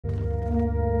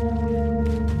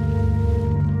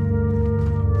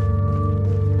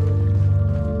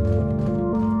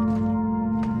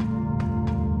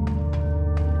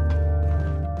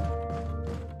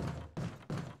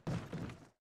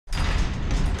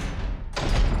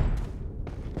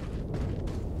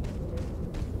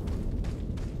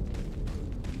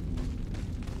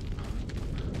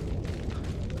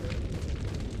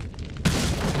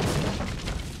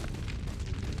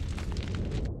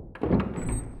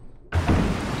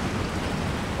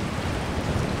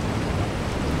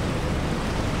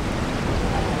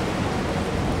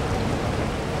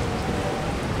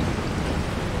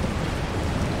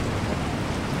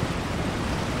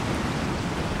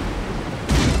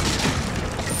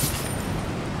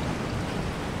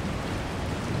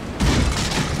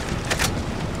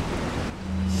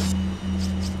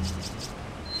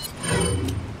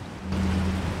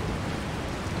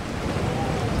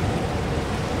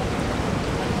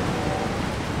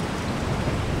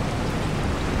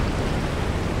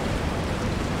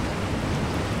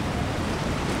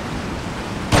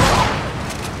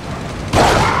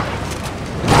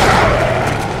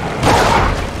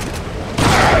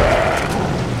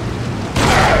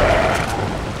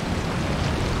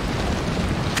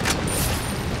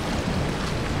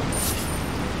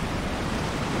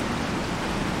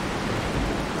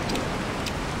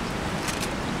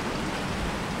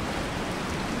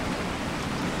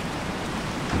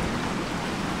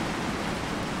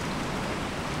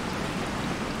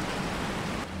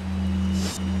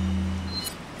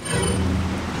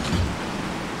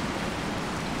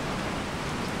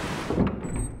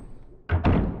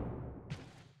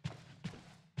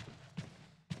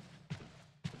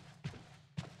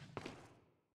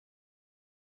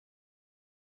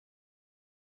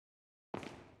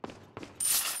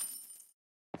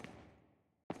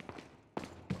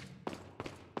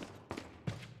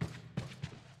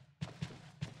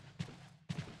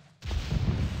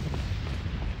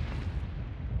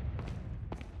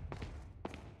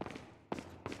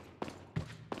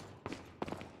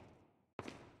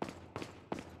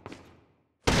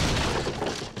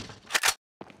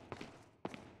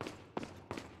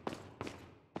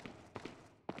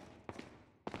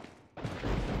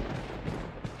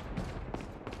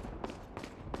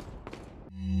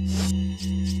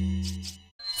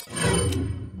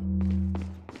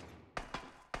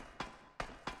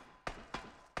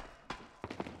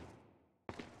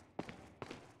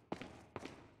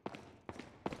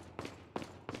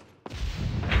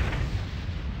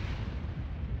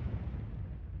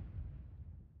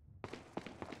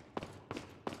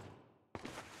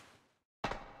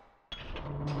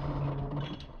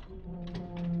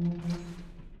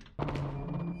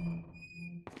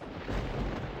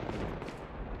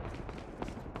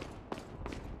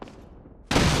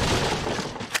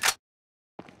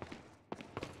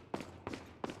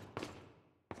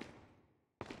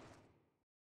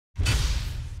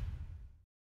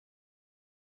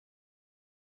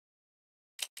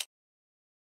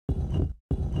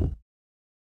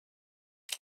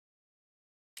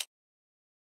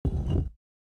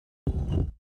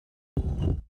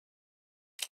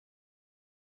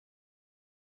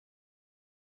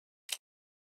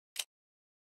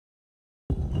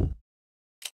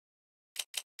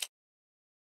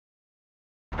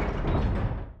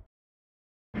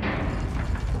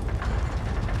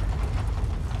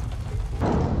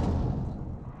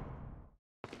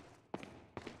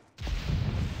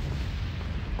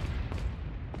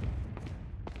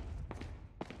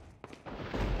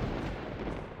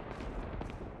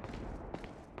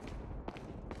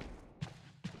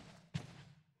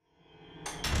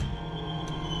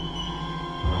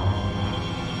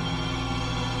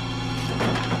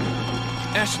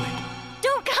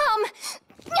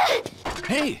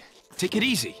Hey, take it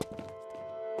easy.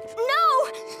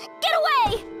 No! Get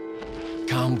away!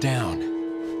 Calm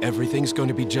down. Everything's going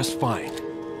to be just fine.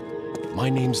 My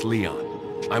name's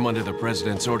Leon. I'm under the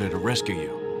President's order to rescue you.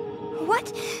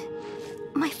 What?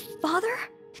 My father?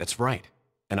 That's right.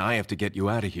 And I have to get you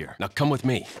out of here. Now come with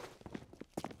me.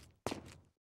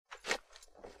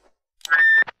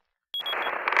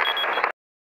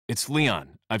 It's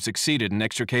Leon. I've succeeded in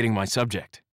extricating my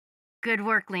subject. Good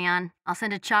work, Leon. I'll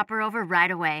send a chopper over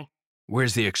right away.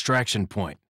 Where's the extraction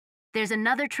point? There's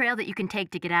another trail that you can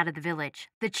take to get out of the village.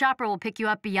 The chopper will pick you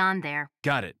up beyond there.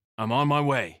 Got it. I'm on my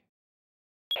way.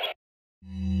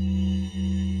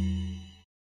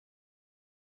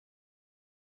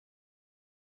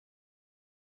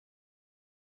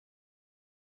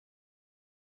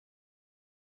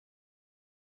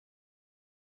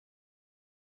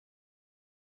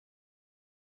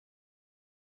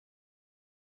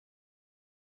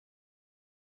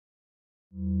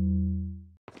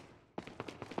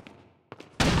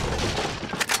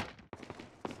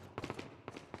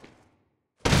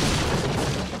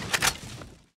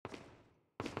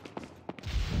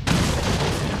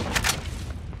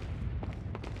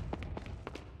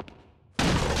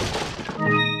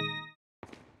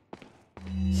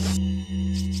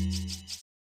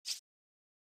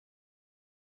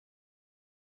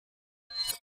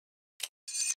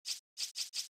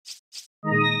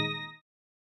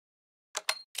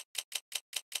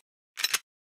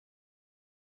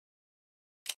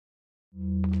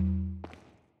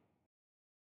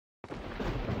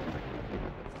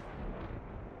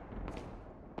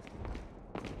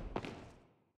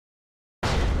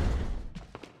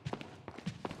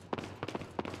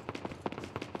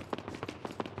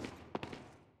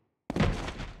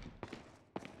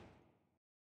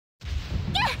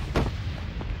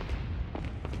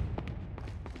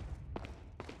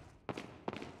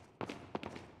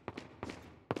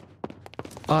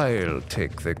 I'll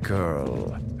take the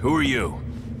girl. Who are you?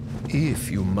 If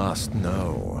you must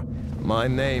know, my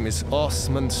name is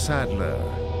Osmond Sadler,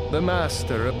 the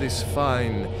master of this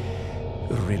fine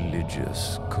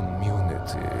religious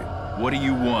community. What do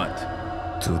you want?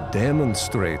 To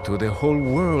demonstrate to the whole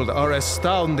world our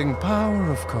astounding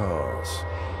power, of course.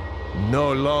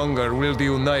 No longer will the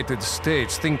United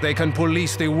States think they can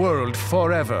police the world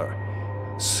forever.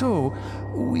 So,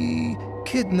 we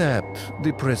kidnapped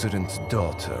the president's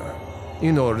daughter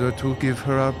in order to give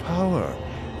her our power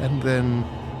and then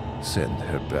send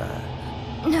her back.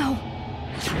 No.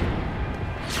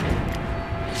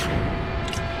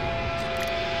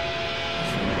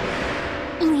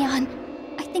 Leon,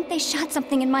 I think they shot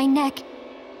something in my neck.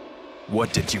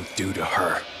 What did you do to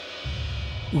her?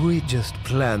 We just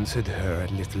planted her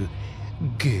a little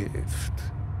gift.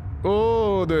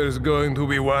 Oh, there's going to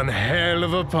be one hell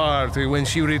of a party when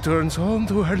she returns home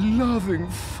to her loving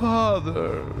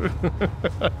father.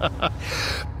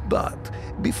 But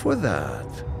before that,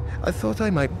 I thought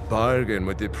I might bargain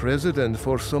with the president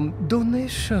for some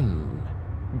donation.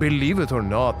 Believe it or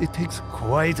not, it takes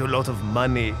quite a lot of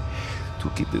money to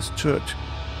keep this church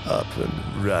up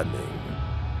and running.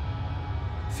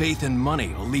 Faith and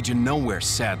money will lead you nowhere,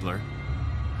 Sadler.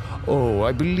 Oh,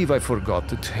 I believe I forgot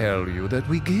to tell you that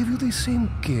we gave you the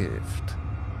same gift.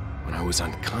 When I was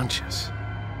unconscious.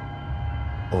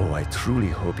 Oh, I truly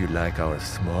hope you like our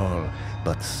small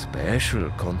but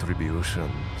special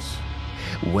contributions.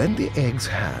 When the eggs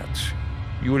hatch,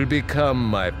 you will become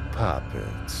my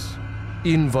puppets.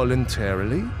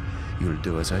 Involuntarily, you'll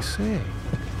do as I say.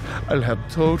 I'll have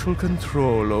total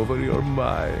control over your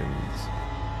minds.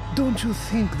 Don't you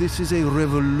think this is a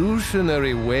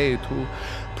revolutionary way to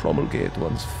promulgate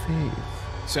one's faith?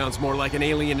 Sounds more like an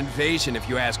alien invasion if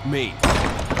you ask me.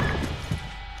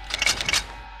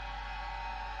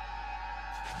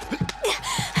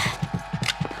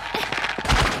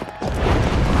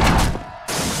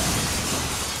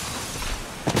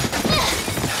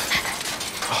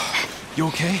 You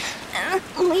okay?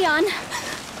 Leon,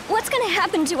 what's gonna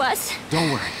happen to us?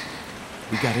 Don't worry.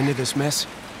 We got into this mess.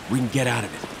 We can get out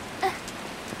of it.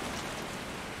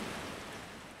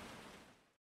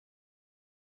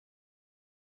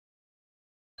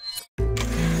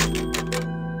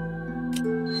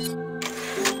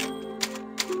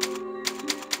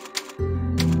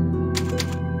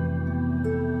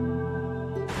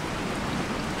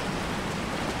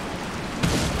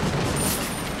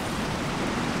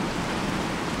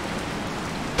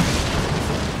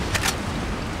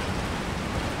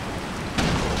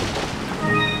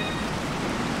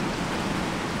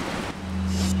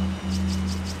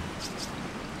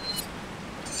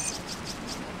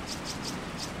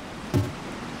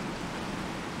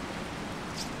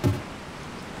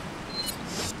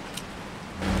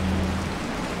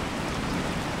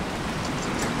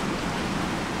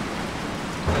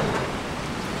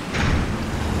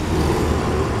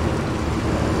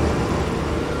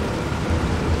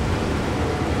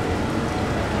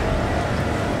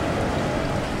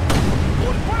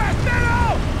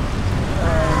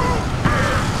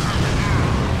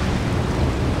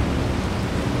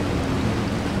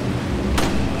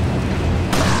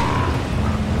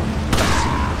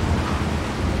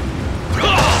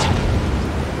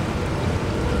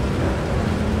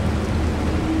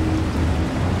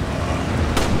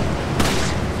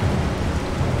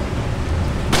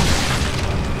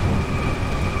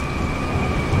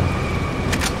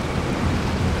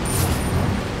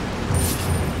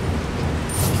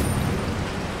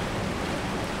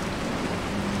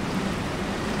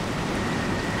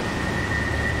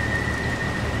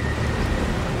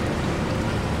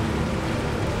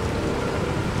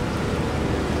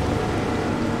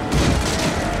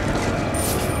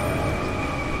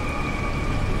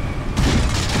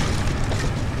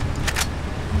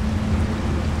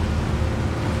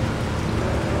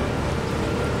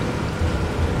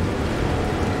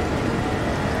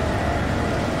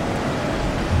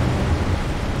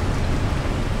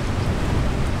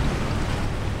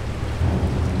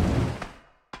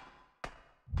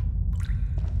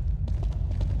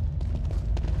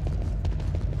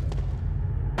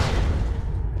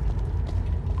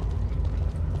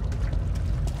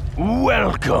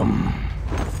 Welcome.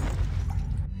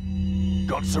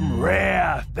 Got some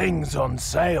rare things on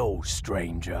sale,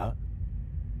 stranger.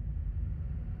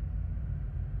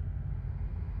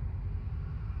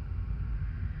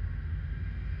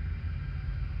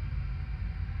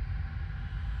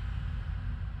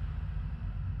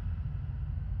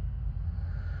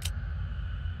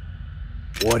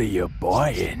 What are you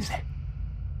buying?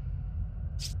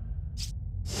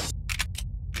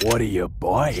 What are you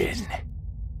buying?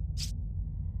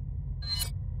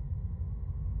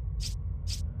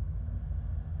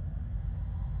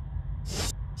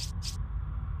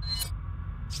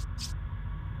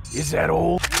 Is that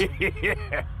all?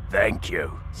 Thank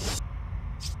you.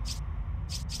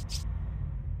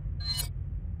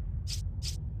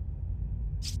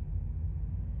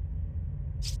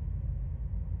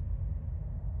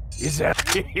 Is that...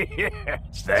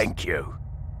 Thank you.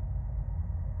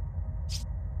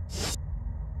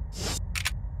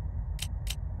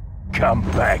 Come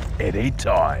back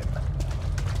anytime.